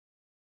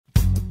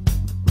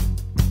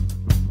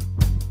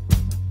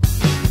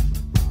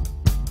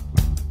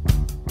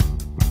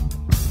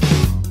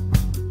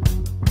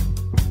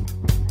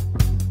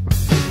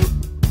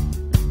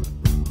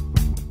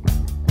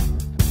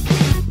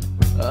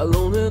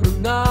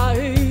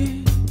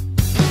night.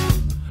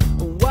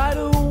 Wide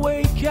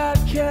awake, I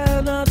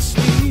cannot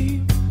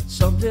sleep.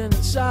 Something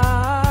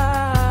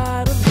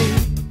inside of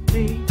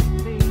me.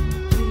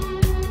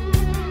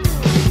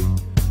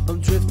 I'm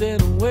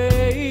drifting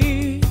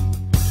away.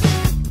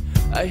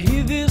 I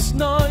hear this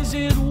noise,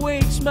 it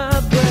wakes my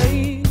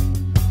brain.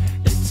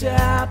 It's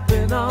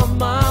tapping on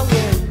my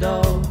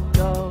window.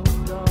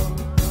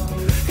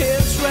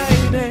 It's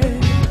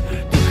raining,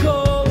 the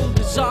cold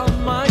is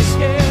on my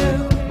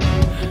skin,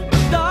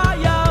 and I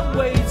am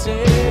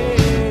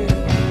waiting,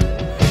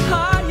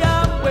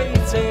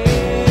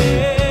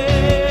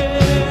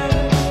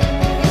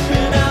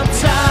 and I'm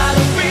tired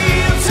of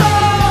being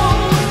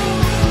told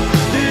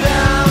that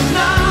I'm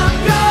not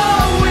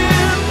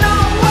going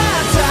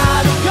nowhere,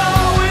 tired of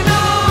going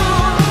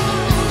on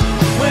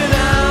when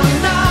I'm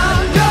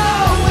not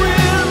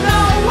going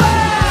nowhere.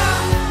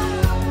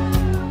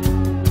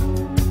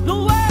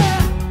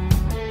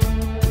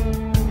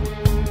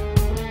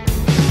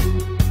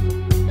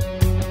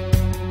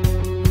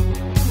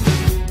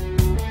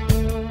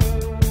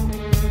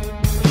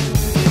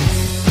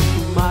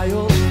 My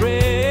old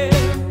friend,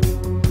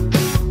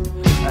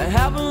 I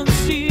haven't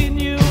seen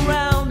you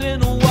around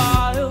in a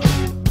while.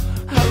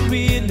 I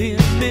really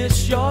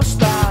miss your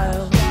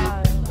style.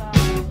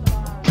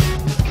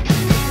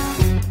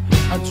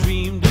 I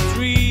dreamed a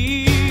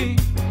dream,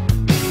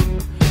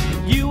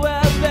 you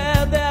were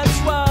there, that's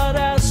what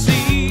I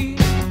see.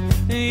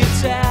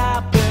 It's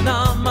happening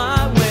on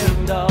my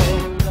window.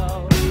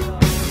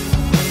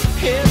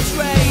 It's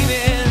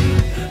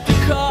raining, the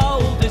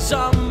cold is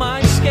on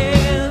my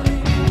skin,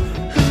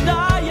 and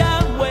I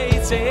am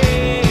waiting,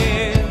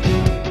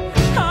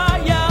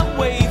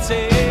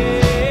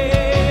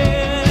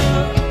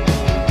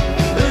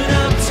 and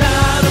I'm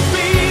tired of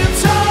being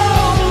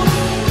told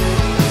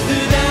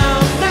that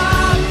I'm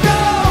not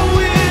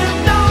going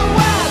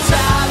nowhere,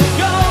 tired of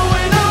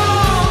going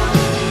on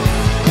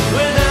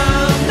when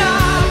I'm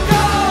not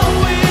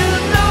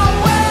going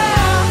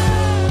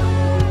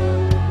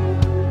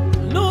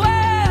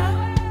nowhere.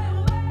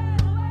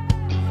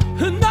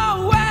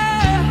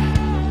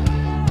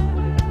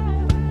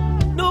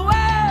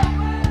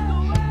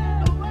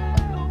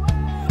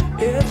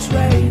 It's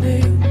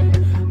raining,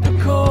 the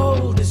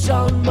cold is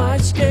on my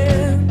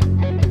skin,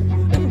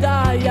 and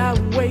I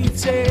am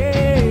waiting.